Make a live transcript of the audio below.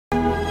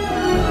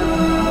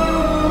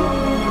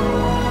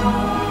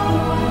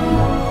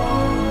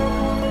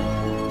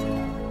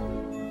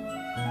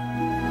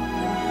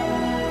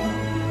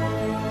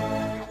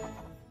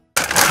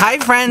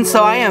friends,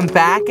 so I am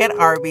back at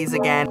Arby's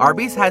again.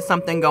 Arby's has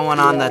something going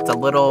on that's a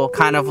little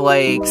kind of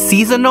like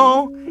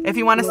seasonal, if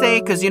you want to say,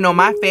 because you know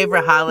my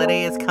favorite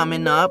holiday is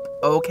coming up,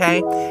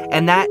 okay?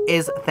 And that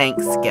is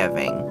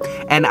Thanksgiving.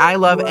 And I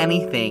love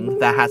anything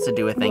that has to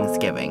do with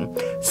Thanksgiving.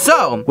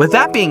 So, with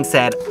that being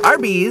said,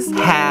 Arby's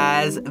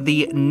has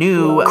the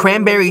new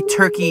cranberry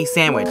turkey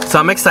sandwich. So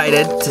I'm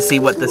excited to see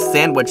what this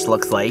sandwich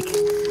looks like.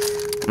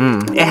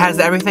 It has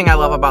everything I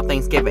love about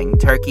Thanksgiving.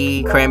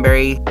 Turkey,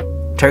 cranberry.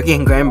 Turkey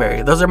and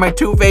cranberry. Those are my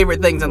two favorite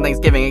things on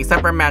Thanksgiving,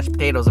 except for mashed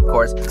potatoes, of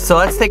course. So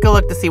let's take a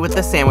look to see what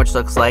this sandwich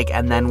looks like,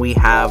 and then we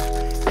have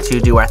to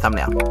do our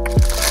thumbnail.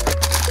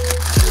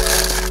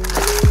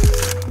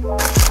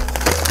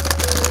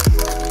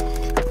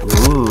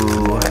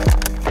 Ooh.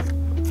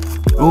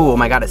 Ooh, oh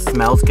my god, it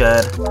smells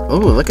good.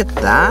 Ooh, look at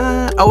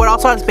that. Oh, it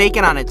also has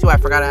bacon on it too. I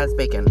forgot it has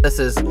bacon. This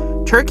is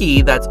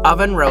turkey that's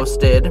oven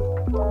roasted,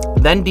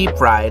 then deep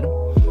fried,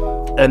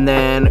 and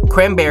then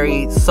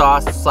cranberry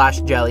sauce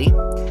 / jelly.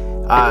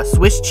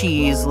 Swiss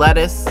cheese,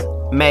 lettuce,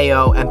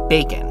 mayo, and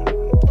bacon.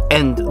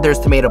 And there's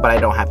tomato, but I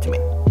don't have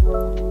tomato.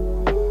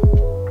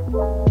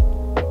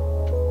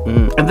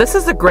 And this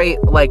is a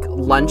great, like,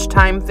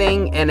 lunchtime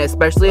thing, and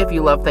especially if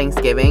you love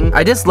Thanksgiving.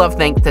 I just love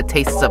the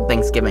tastes of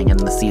Thanksgiving and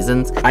the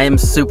seasons. I am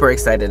super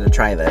excited to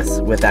try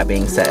this, with that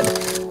being said.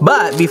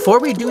 But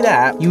before we do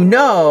that, you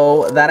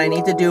know that I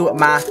need to do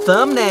my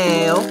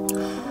thumbnail.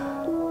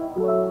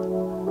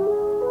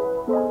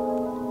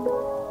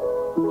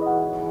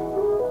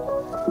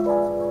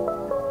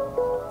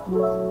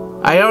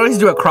 I always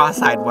do a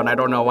cross-eyed one, I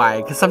don't know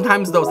why, because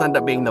sometimes those end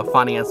up being the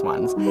funniest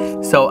ones.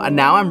 So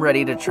now I'm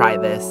ready to try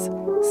this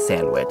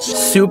sandwich.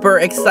 Super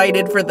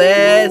excited for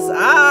this!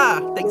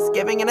 Ah!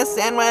 Thanksgiving in a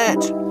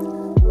sandwich!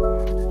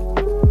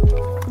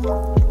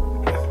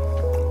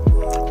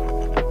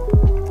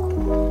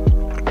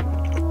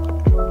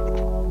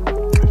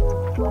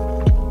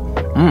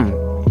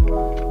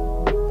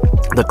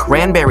 The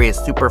cranberry is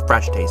super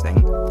fresh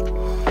tasting.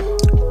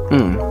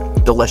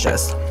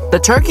 Delicious. The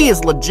turkey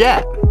is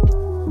legit.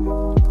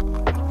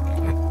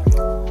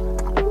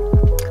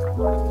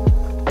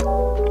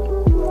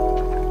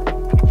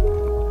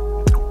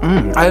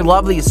 I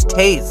love these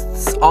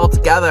tastes all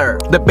together.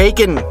 The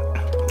bacon,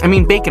 I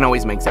mean, bacon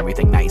always makes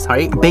everything nice,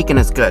 right? Bacon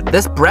is good.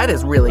 This bread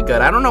is really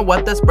good. I don't know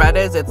what this bread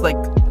is. It's like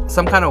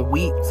some kind of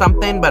wheat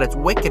something, but it's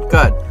wicked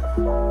good.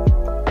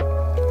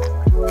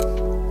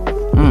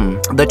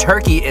 The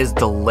turkey is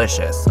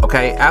delicious,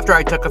 okay? After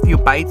I took a few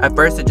bites, at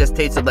first it just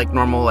tasted like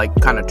normal, like,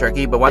 kind of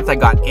turkey, but once I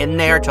got in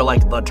there to,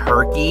 like, the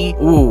turkey,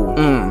 ooh,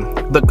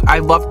 I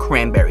love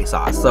cranberry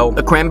sauce. So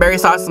the cranberry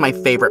sauce is my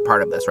favorite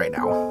part of this right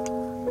now.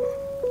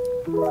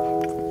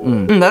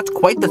 That's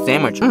quite the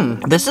sandwich.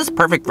 This is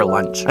perfect for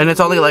lunch. And it's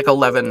only like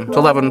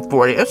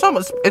 11:40. It's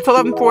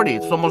 11:40.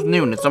 It's almost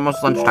noon. It's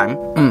almost lunchtime.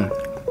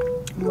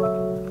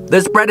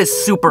 This bread is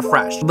super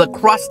fresh. The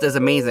crust is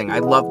amazing. I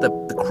love the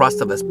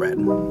crust of this bread.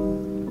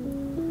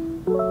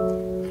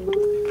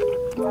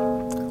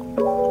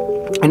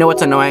 I know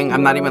it's annoying.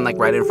 I'm not even like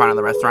right in front of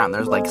the restaurant.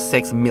 There's like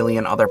 6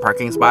 million other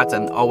parking spots,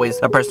 and always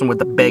a person with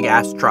the big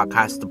ass truck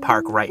has to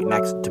park right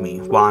next to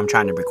me while I'm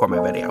trying to record my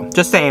video.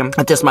 Just saying,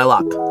 it's just my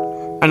luck.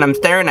 And I'm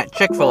staring at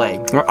Chick-fil-A.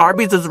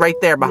 Arby's is right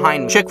there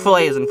behind me.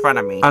 Chick-fil-A is in front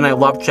of me. And I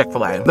love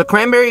Chick-fil-A. The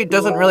cranberry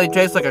doesn't really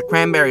taste like a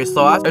cranberry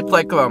sauce. It's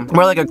like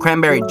more like a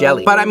cranberry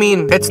jelly. But I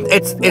mean, it's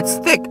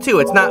thick too.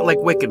 It's not like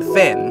wicked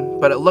thin,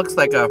 but it looks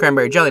like a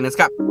cranberry jelly, and it's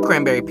got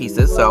cranberry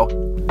pieces, so.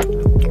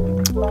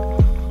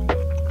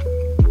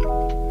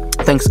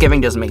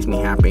 Thanksgiving just makes me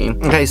happy.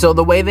 Okay, so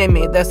the way they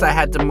made this, I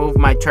had to move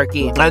my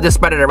turkey. I had to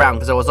spread it around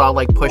because it was all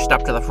like pushed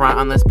up to the front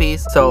on this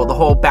piece. So the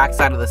whole back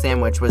side of the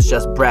sandwich was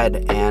just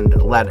bread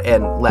and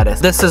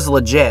lettuce. This is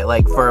legit.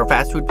 Like for a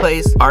fast food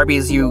place,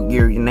 Arby's,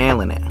 you're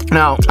nailing it.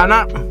 Now, I'm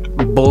not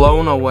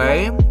blown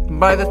away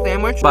by the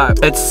sandwich, but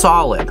it's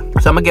solid.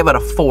 So I'm gonna give it a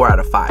 4 out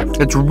of 5.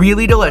 It's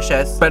really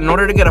delicious, but in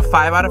order to get a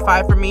 5 out of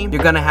 5 for me,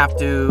 you're gonna have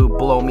to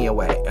blow me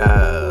away.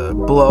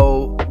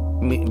 Blow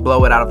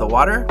it out of the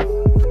water.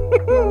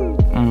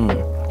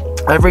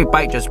 Every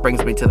bite just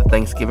brings me to the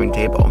Thanksgiving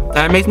table.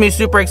 And it makes me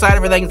super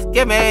excited for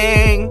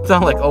Thanksgiving.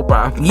 Sound like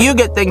Oprah. You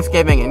get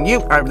Thanksgiving and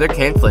they're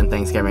canceling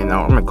Thanksgiving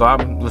though. Oh my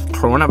god, with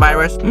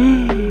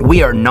coronavirus.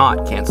 We are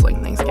not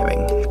canceling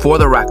Thanksgiving. For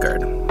the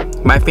record,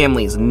 my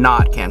family is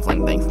not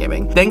canceling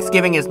Thanksgiving.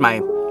 Thanksgiving is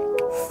my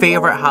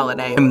favorite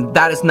holiday, and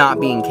that is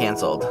not being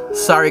canceled.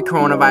 Sorry,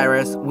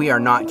 coronavirus, we are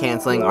not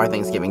canceling our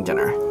Thanksgiving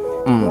dinner.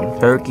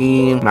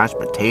 Turkey, mashed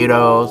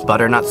potatoes,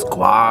 butternut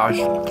squash,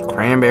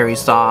 cranberry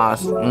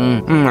sauce.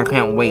 I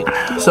can't wait.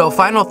 So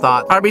final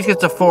thought, Arby's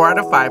gets a 4 out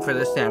of 5 for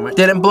this sandwich.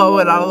 Didn't blow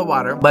it out of the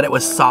water, but it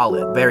was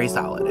solid, very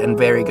solid, and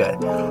very good.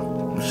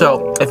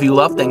 So if you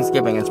love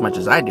Thanksgiving as much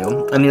as I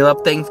do, and you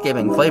love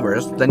Thanksgiving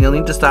flavors, then you'll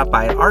need to stop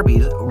by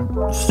Arby's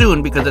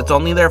soon, because it's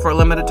only there for a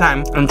limited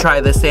time, and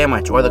try this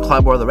sandwich or the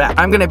club or the wrap.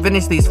 I'm gonna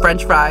finish these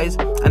French fries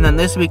And then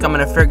this week I'm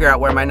gonna figure out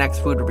where my next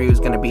food review is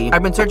gonna be.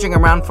 I've been searching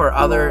around for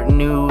other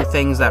new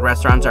things that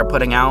restaurants are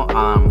putting out.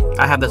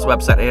 I have this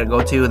website I gotta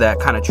go to that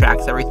kind of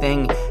tracks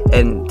everything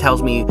and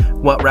tells me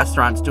what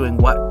restaurant's doing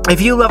what.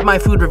 If you love my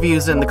food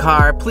reviews in the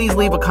car, please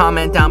leave a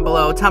comment down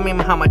below. Tell me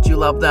how much you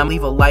love them.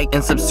 Leave a like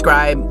and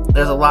subscribe.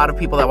 There's a lot of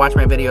people that watch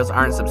my videos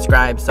aren't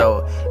subscribed,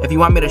 so if you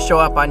want me to show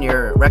up on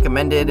your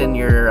recommended and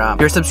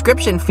your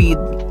subscription feed,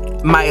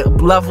 my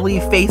lovely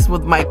face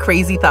with my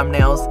crazy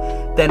thumbnails,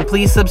 then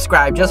please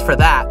subscribe just for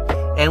that.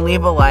 And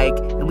leave a like,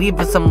 leave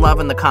some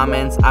love in the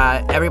comments.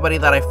 Everybody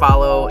that I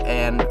follow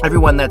and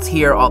everyone that's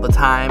here all the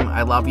time,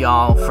 I love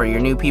y'all. For your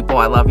new people,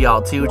 I love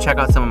y'all too. Check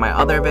out some of my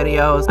other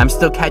videos. I'm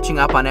still catching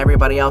up on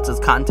everybody else's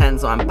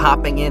content, so I'm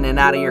popping in and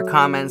out of your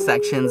comment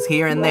sections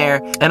here and there,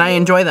 and I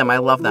enjoy them. I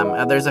love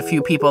them. There's a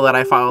few people that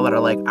I follow that are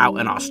like out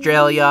in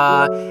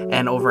Australia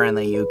and over in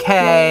the UK,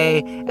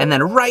 and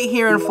then right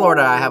here in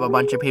Florida, I have a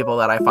bunch of people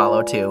that I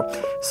follow too.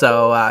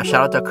 So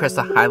shout out to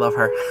Krista, I love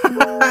her.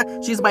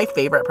 She's my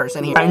favorite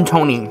person here. And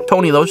Tony,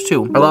 those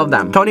two, I love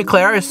them. Tony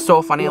Claire is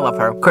so funny, I love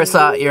her.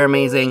 Krista, you're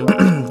amazing.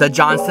 The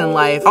Johnston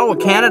Life. Oh,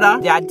 Canada.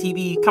 Dad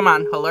TV, come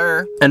on,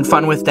 hello. And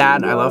Fun with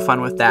Dad, I love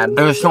Fun with Dad.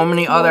 There's so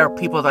many other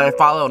people that I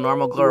follow.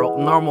 Normal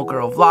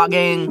girl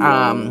vlogging.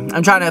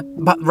 I'm trying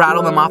to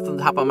rattle them off the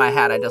top of my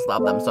head. I just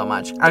love them so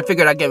much. I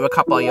figured I'd give a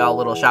couple of y'all a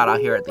little shout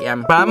out here at the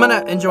end. But I'm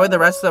gonna enjoy the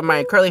rest of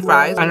my curly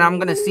fries, and I'm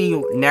gonna see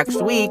you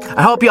next week.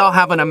 I hope y'all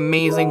have an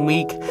amazing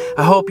week.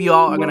 I hope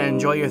y'all are gonna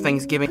enjoy your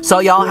Thanksgiving. So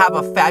y'all have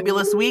a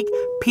fabulous week.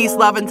 Peace,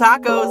 love, and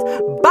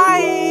tacos.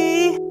 Bye!